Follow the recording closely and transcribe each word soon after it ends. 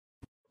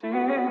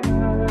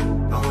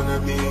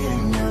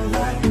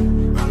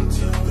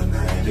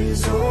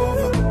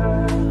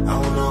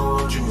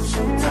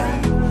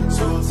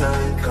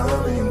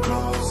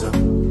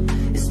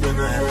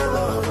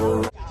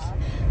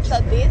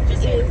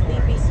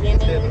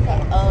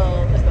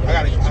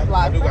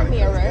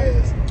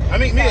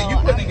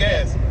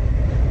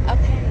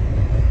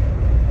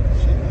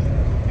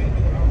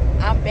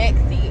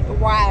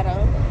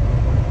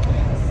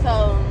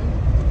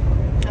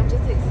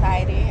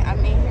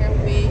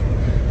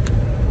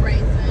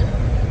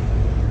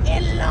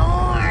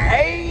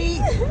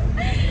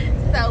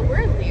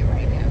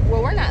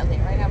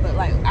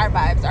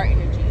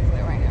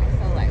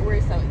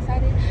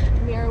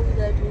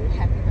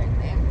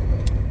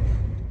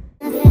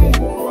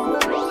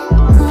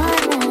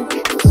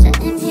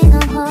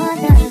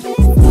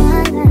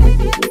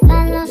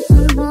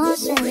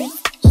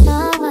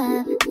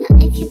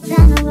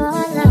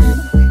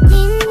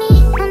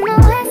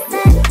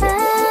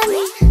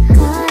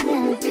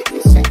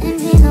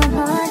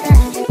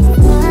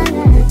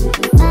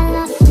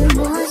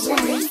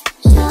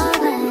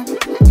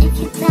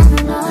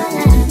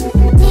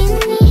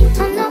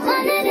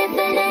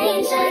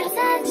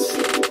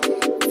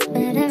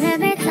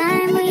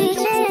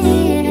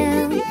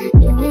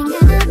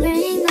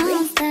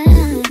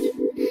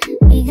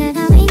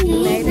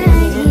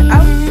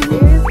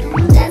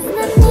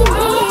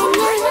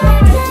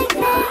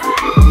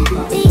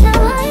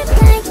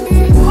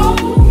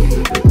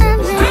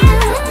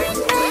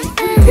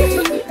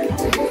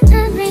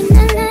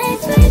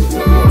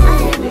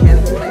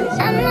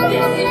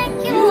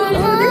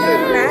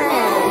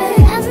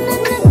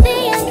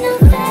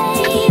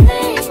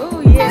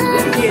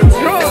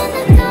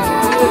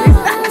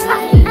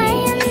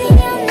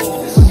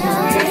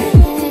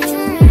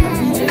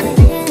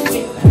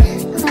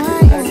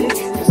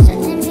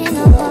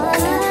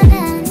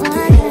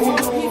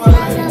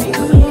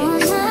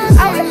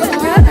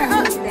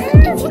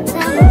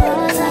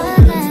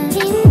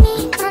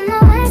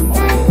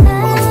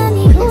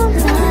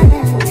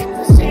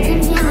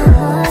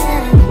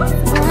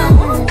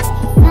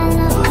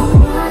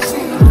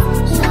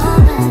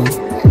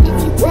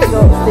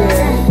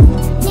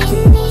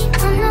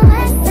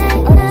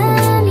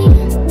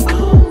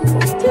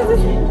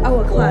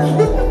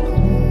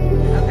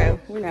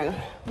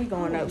but we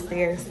going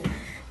upstairs.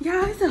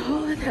 Y'all, it's a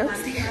whole lot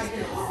upstairs.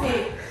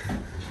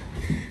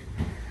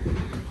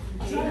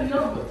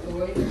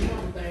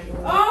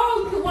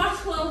 Oh, you can wash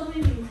clothes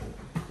with me.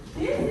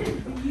 This is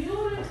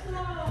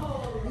beautiful.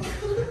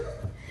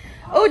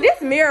 Oh,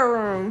 this mirror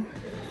room.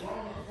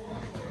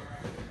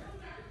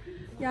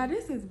 Y'all,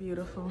 this is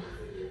beautiful.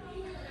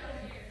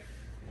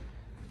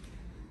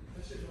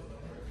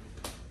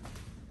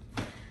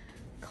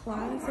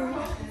 Closet.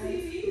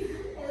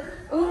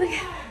 Oh, look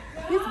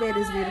at this bed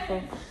is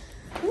beautiful.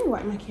 Let me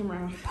wipe my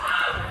camera off.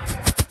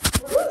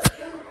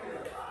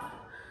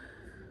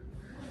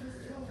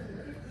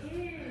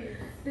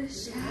 The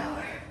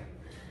shower.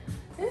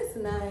 It's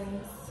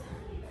nice.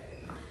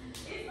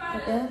 The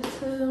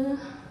bathtub.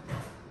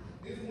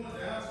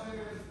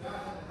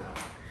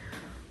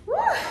 Woo.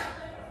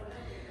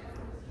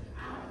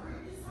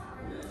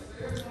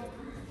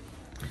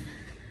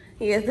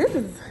 Yes, this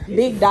is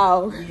big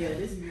dog. Yeah,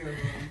 this is mirror.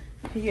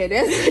 Yeah,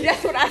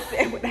 that's what I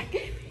said when I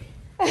came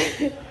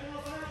in.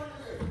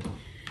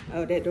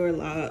 Oh, that door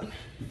locked.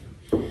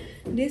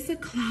 This a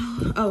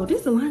closet. Oh,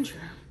 this a laundry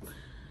room.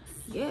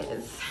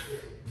 Yes.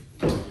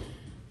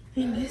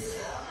 And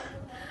this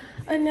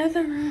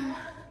another room.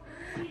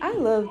 I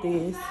love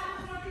this.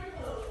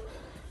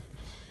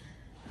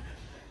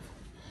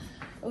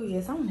 Oh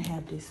yes, I want to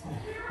have this one.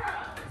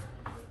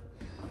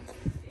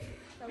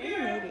 So we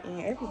made it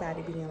in.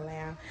 Everybody being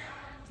loud.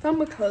 So I'm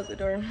gonna close the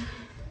door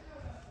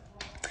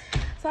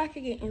so I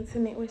can get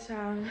intimate with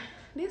y'all.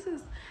 This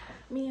is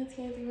me and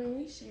Tansy room.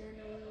 We share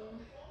a room.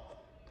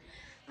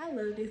 I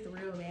love this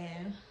real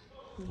bad.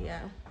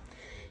 Yeah,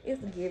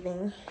 it's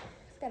giving.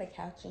 It's got a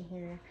couch in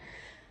here,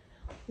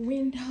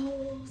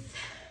 windows,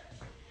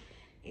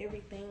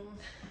 everything.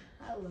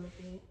 I love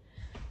it.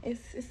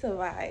 It's a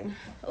vibe.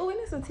 Oh, and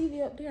there's a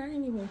TV up there. I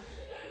didn't even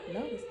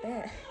notice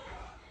that.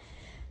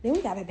 Then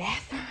we got a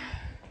bathroom.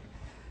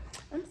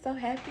 I'm so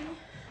happy.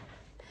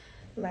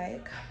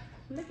 Like,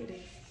 look at this.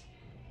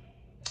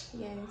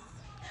 Yes.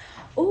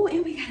 Oh,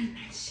 and we got a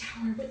nice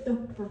shower with the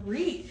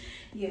freak.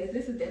 Yes,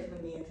 this is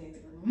definitely me and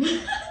Tansy's room.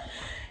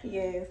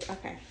 Yes,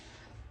 okay.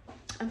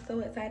 I'm so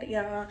excited,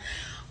 y'all.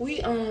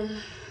 We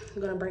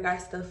gonna bring our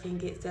stuff and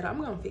get set up.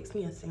 I'm gonna fix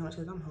me a sandwich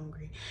because I'm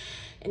hungry.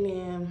 And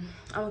then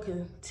I'm gonna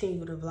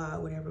continue to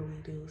vlog whatever we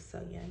do. So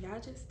yeah,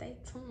 y'all just stay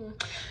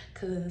tuned.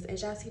 Cause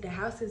as y'all see, the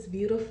house is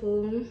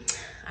beautiful.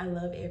 I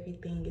love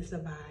everything. It's a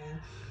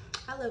vibe.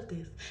 I love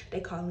this. They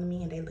calling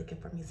me and they looking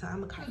for me, so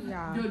I'm gonna call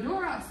y'all. The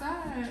door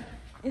outside.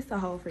 It's a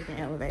whole freaking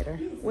elevator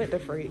with the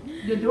freak.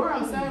 The door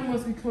outside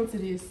once we come to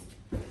this.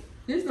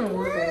 This don't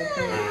work out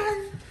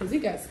because it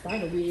got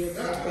spider webs.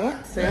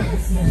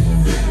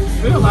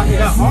 Feel like it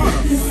got harder.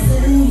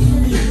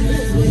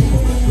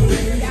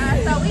 Yeah,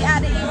 so we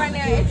out of here right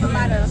now. It's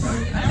about I'm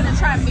gonna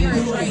try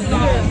Meria right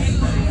now.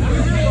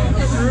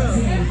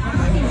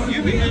 You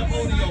be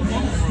holding your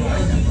phone, bro.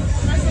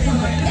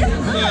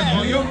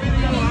 On your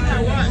video,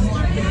 I watched.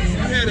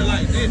 You had it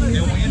like this, and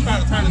when you try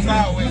to turn it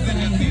sideways, it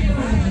just be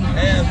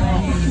ass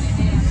wrong.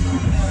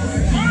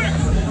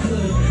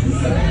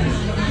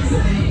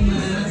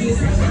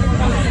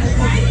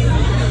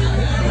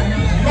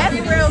 That's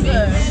real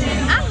good.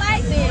 I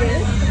like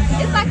this.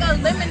 It's like a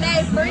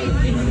lemonade freeze.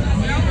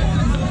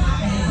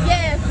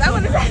 Yes, I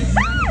want to say.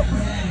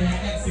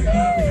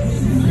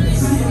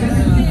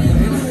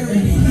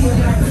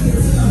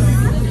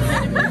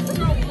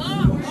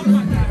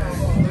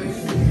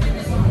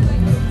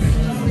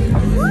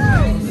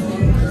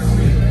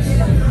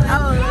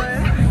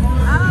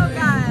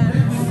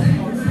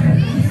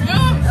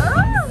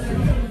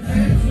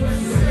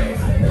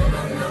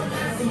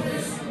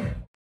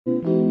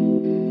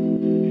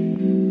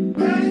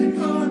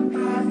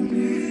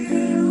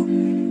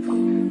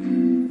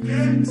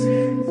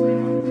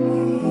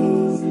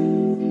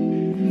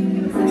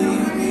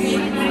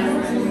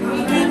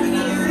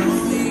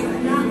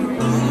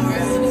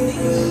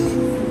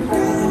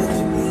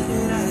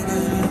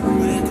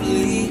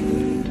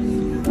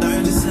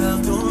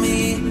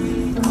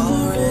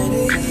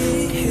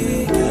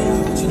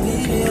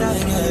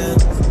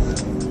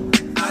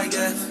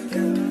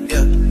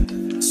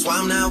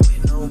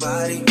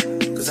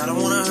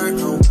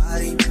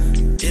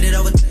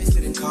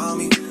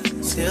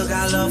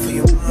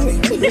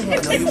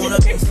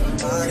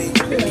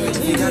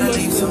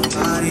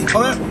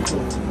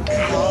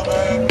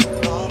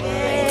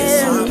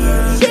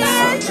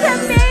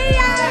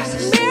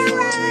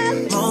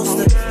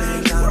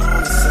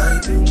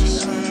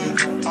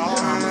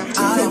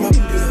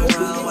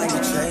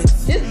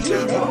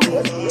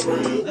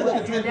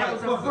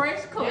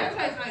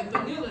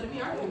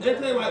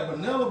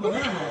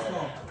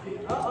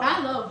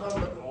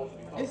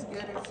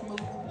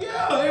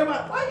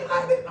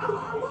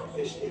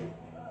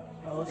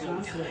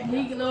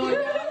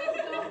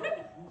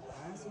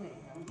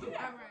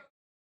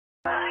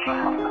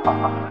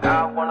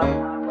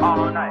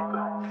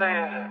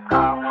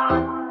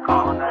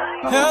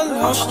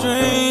 Hello,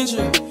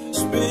 stranger.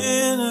 It's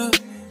been a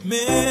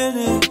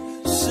minute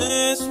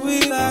since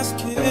we last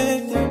kicked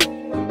it.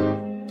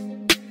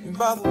 And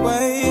by the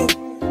way,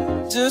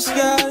 just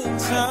got in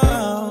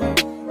town,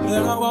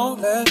 and I won't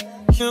let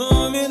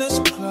cumulus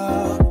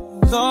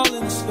clouds all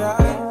in the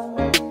sky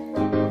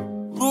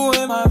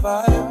ruin my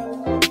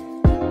vibe.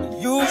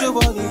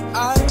 Usually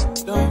I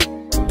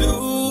don't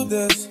do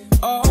this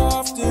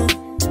often,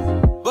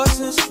 but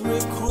since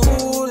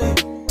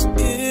recruiting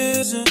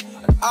isn't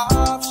an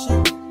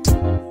option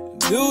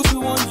due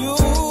to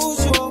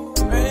unusual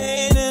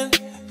rain and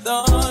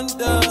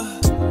thunder,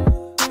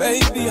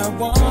 baby I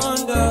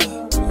wonder,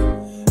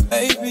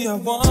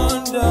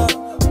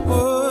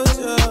 would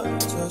you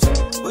just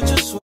put your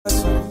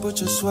sweats on, put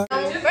your sweat.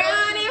 I'm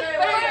running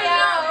for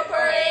your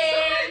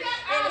friend,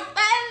 and it's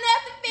fun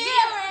enough to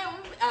feel him.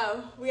 Oh,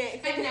 we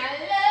ain't. And I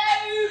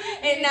love you.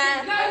 And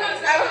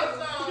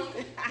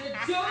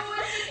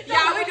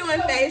y'all, we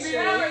doing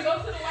facial.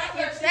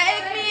 You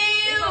take me,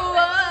 you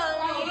hold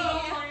me,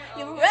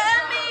 you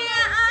rub me in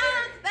your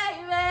arms,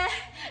 baby,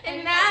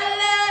 and I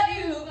love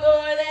you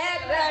for that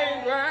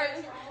baby.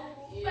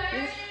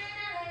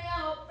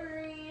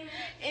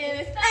 And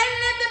it's fun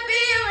enough to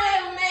be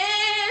with me,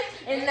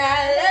 and I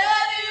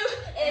love you,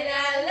 and I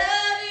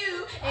love you,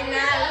 and I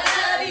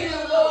love you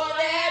for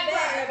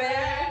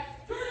that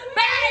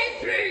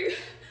baby.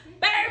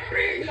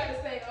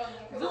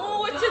 Do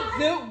what you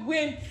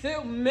doing to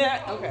me.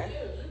 Okay.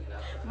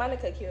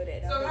 Monica killed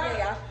it though. Yeah,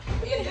 y'all.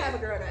 We didn't have a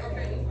girl down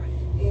here.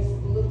 It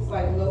looks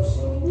like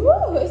lotion.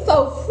 Woo, it's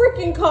so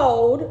freaking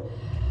cold.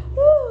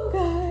 Oh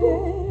God.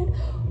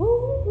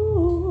 Ooh.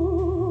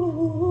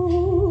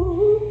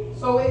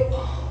 So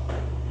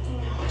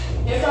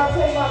guess I'll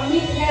take my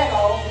meat hat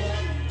off and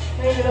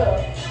clean it up.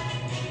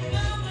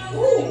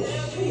 Ooh,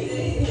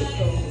 shit.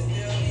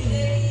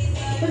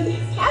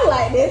 I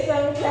like this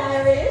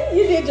sometimes.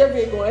 You did your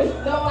big one.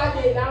 No, I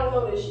didn't. I don't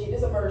know this shit.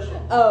 It's immersion.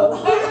 Oh.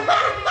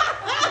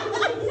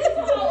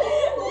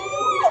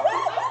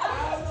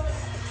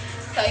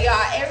 So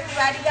y'all,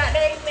 everybody got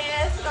their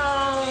mask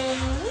on.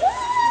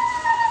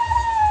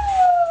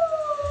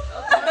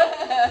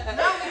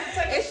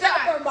 Except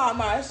for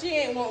Mama, she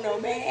ain't want no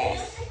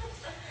mask.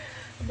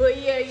 But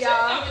yeah,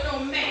 y'all. No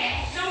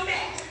mask. No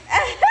mask.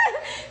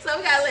 So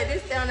we gotta let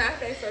this stay on our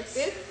face for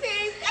 15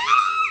 seconds.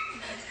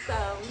 So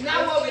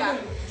Now what we do?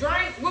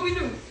 Drink? What we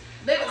do?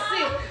 Let it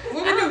sit.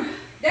 What we do?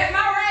 That's my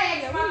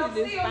rag. If I don't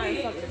just still find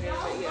be. something to do,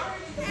 yeah.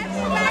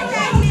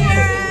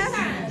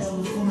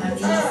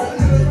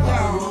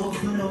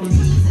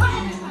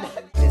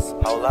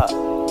 Hold up.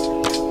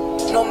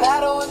 No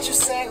matter what you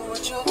say,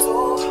 what you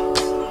do,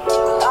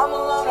 when I'm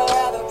alone, I'd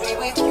rather be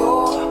with you.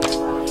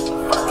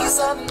 Fuck these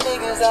other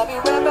niggas, I'll be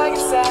right back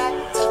inside.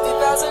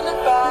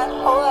 2005.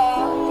 Hold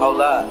up. Hold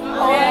up.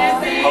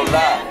 Hold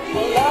up.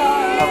 Hold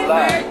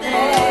up.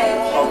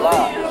 Hold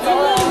up.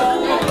 Hold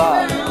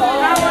up.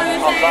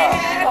 Hold up.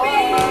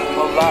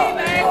 Hold up.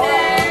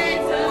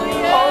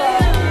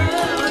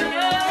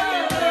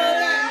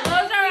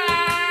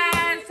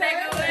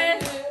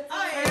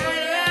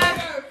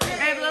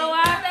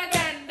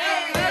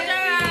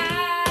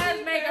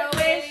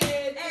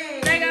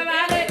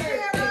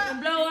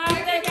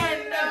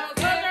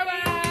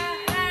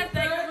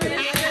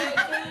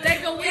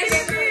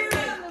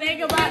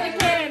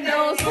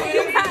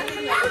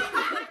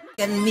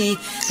 And me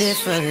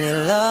differently,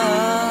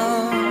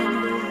 love.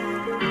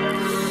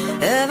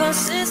 Ever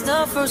since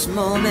the first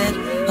moment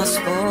I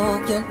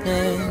spoke your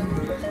name,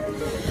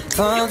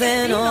 from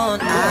then on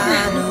I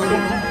knew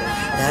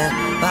that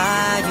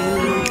by you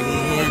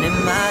being in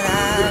my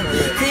life,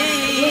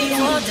 things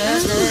were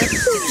destined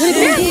to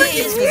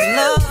be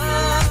love.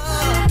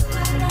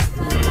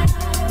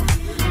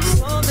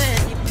 So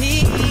many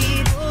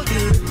people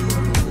you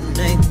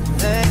name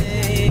they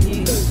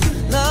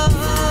love.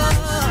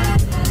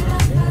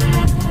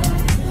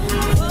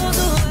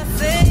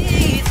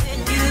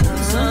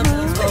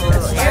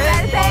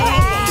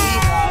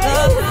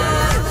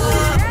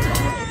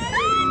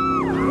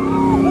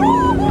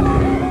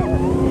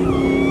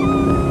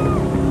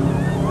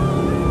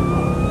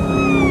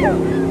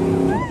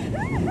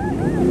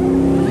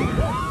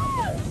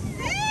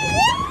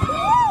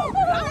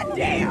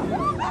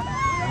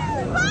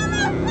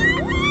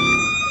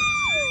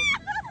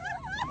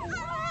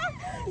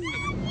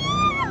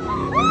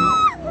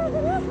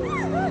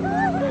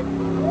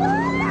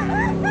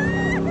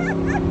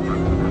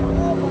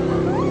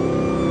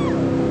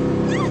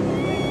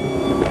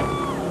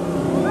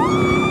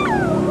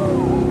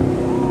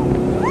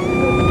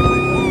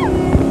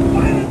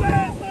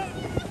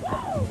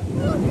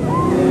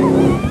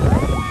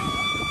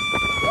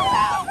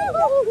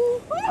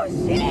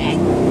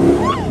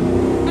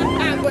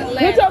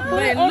 Put your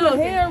foot on the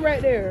hair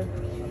right there.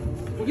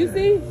 You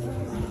see?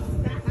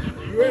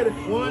 You ready?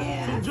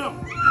 1, 2, jump.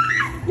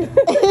 He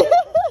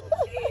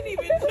ain't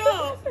even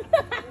jump.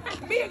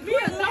 Me and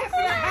Chris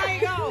laughing.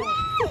 Hang on.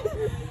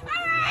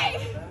 Alright.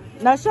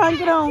 Now Sean,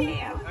 get on.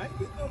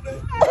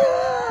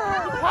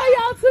 Why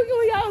y'all took it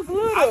when y'all was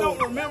little? I don't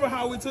remember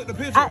how we took the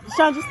picture.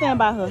 Sean, just stand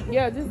by her.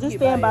 Yeah, just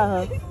stand by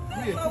her.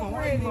 Yeah, come on,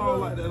 why you all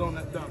like that on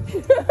that dump?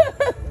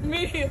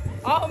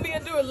 All Mia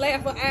do is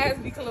laugh, her eyes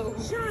be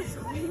closed.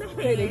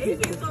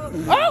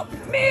 Oh,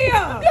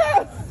 Mia!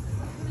 Yeah.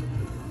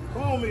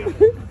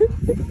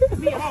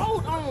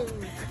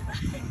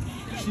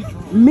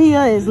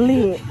 Mia is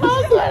lit.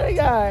 I swear to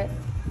God.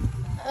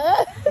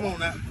 Come on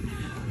now.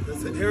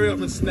 Let's hurry up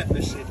and snap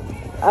this shit.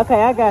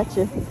 Okay, I got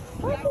you.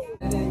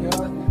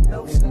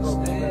 No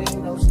such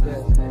thing, no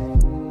such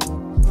thing.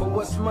 For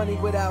what's money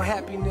without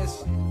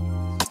happiness?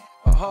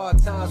 Or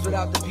hard times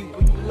without the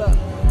people you love?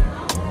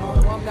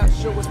 No, I'm not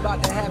sure what's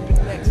about to happen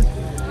next.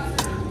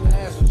 I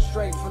ask for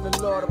strength from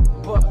the Lord up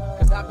above,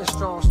 cause I've been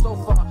strong so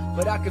far,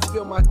 but I can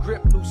feel my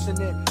grip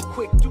loosening.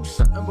 Quick, do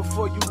something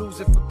before you lose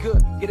it for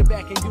good. Get it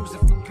back and use it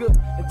for good,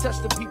 and touch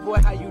the people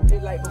how you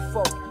did like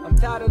before. I'm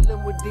tired of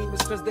living with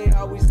demons cause they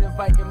always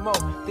inviting more.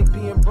 Think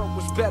being broke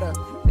was better.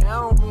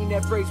 Now I don't mean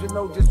that phrase with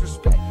no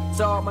disrespect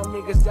to all my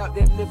niggas out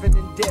there living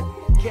in debt,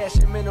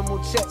 cashing minimal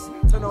checks.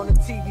 Turn on the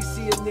TV,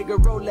 see a nigga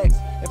Rolex,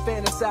 and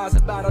fantasize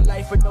about a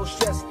life with no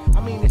stress.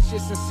 I mean this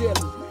shit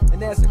sincerely.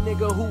 And as a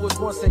nigga who was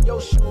once in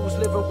your shoes,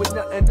 living with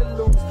nothing to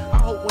lose, I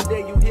hope one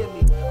day you hear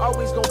me.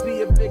 Always gonna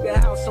be a bigger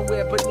house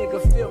somewhere, but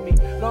nigga feel me.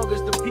 Long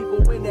as the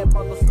people in that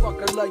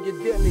motherfucker love you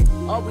dearly.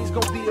 Always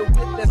gonna be a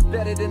whip that's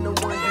better than the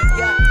one you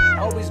got.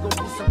 Always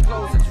gonna be some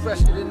clothes that's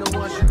fresher than the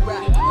ones you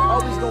rock.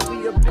 Always gonna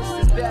be a bitch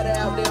that's better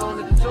out there on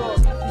the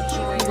tours, but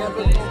you ain't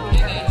never gonna be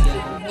happy till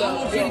you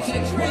love yours.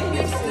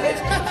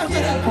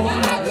 Get up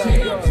on that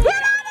chair.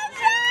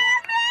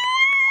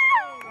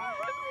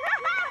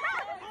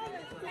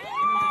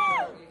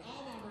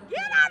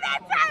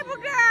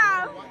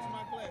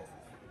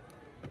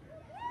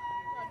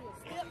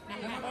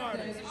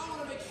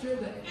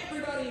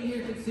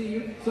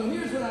 So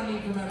here's what I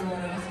need from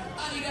everyone else.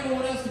 I need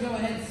everyone else to go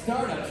ahead and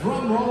start a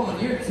drum roll on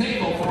your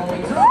table for me.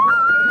 Drum roll!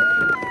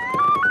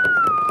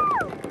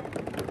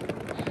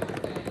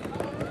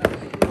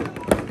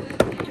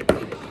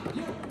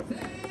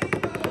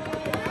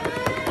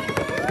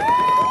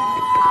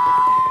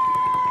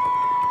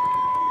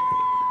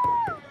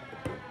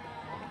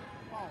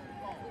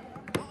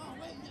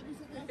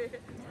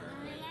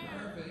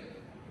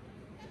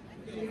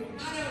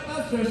 I know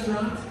most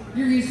restaurants,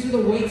 you're used to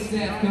the wait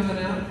staff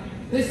coming out.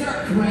 They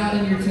start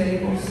crowding your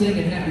table,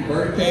 singing happy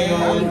birthday,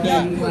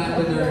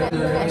 clapping their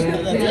hands.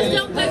 Just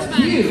don't touch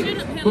mine.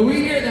 Cute. But we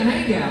here at the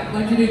Hangout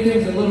like to do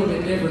things a little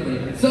bit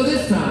differently. So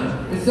this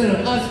time, instead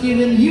of us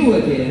giving you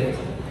a gift,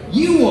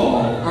 you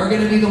all are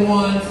going to be the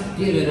ones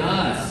giving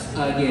us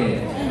a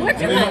gift.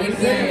 Everybody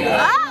say,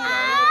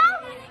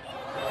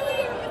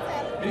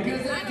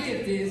 because that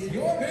gift is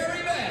your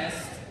very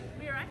best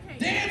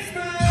dance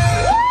move!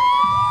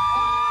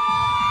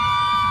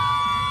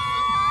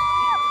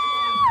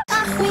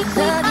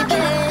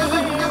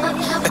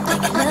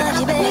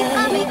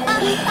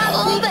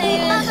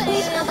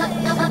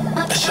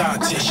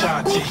 Shanti,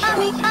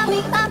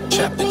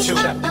 chapter 2,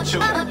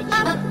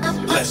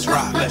 let's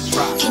rock.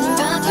 Can you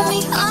rock with me?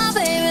 Oh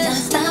baby, not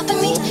stopping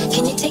me.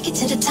 Can you take it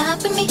to the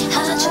top of me?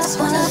 I just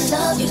wanna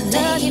love you,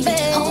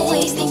 baby.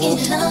 Always thinking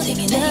of you,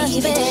 baby.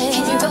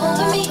 Can you roll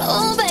with me?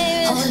 Oh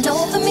baby,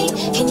 all over me.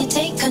 Can you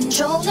take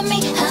control of me?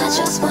 I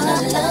just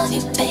wanna love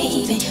you,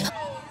 baby. Go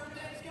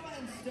ahead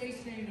and stay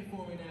standing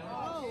for me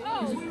now.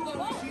 Because we want to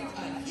wish you a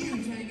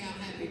huge hangout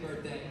happy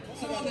birthday.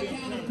 So on the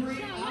count of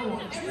 3, I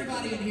want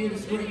everybody in here to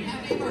scream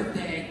happy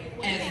birthday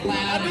as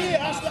loud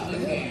as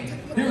possibly can.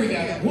 Here we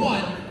go.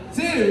 1,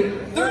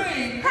 2, 3.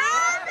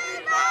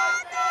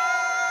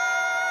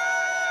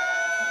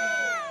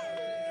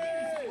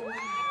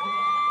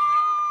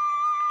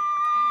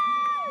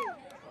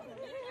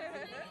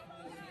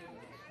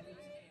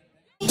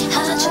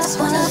 I just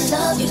wanna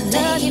love you,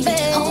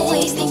 baby.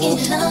 Always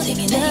thinking of you,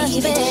 baby.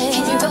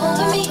 Can you roll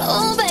with me?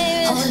 Oh,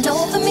 baby.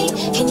 All over me.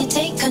 Can you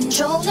take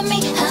control of me?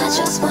 I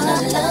just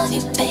wanna love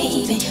you,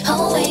 baby.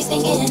 Always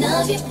thinking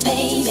of you,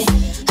 baby.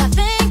 I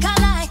think I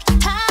like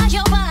how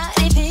your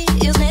body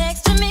feels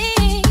next to me.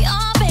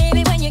 Oh,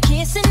 baby, when you're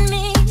kissing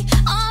me.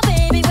 Oh,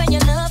 baby, when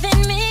you're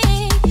loving me.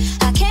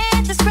 I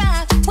can't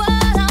describe what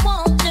I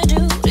want to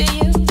do to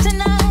you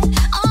tonight.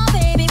 Oh,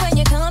 baby, when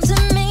you come to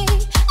me,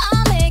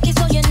 I'll make it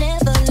so you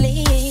never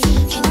leave.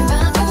 Can you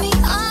rock with me?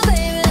 Oh,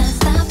 baby, not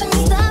stopping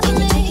me. Can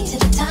you take it to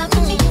the top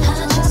of me?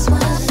 I just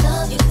wanna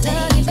love you,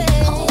 baby.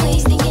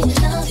 Always thinking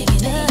of you,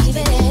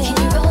 baby. Can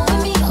you roll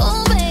with me?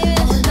 Oh, baby,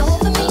 all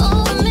over me,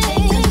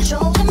 take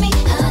control of me.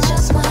 I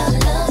just wanna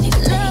love you,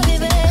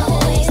 baby.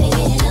 Always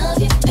thinking of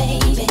you,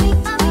 baby.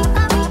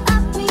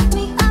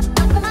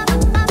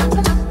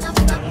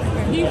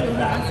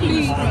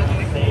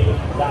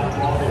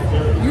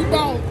 You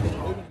go.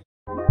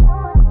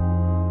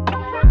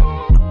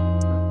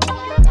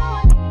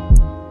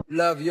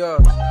 Love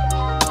yours.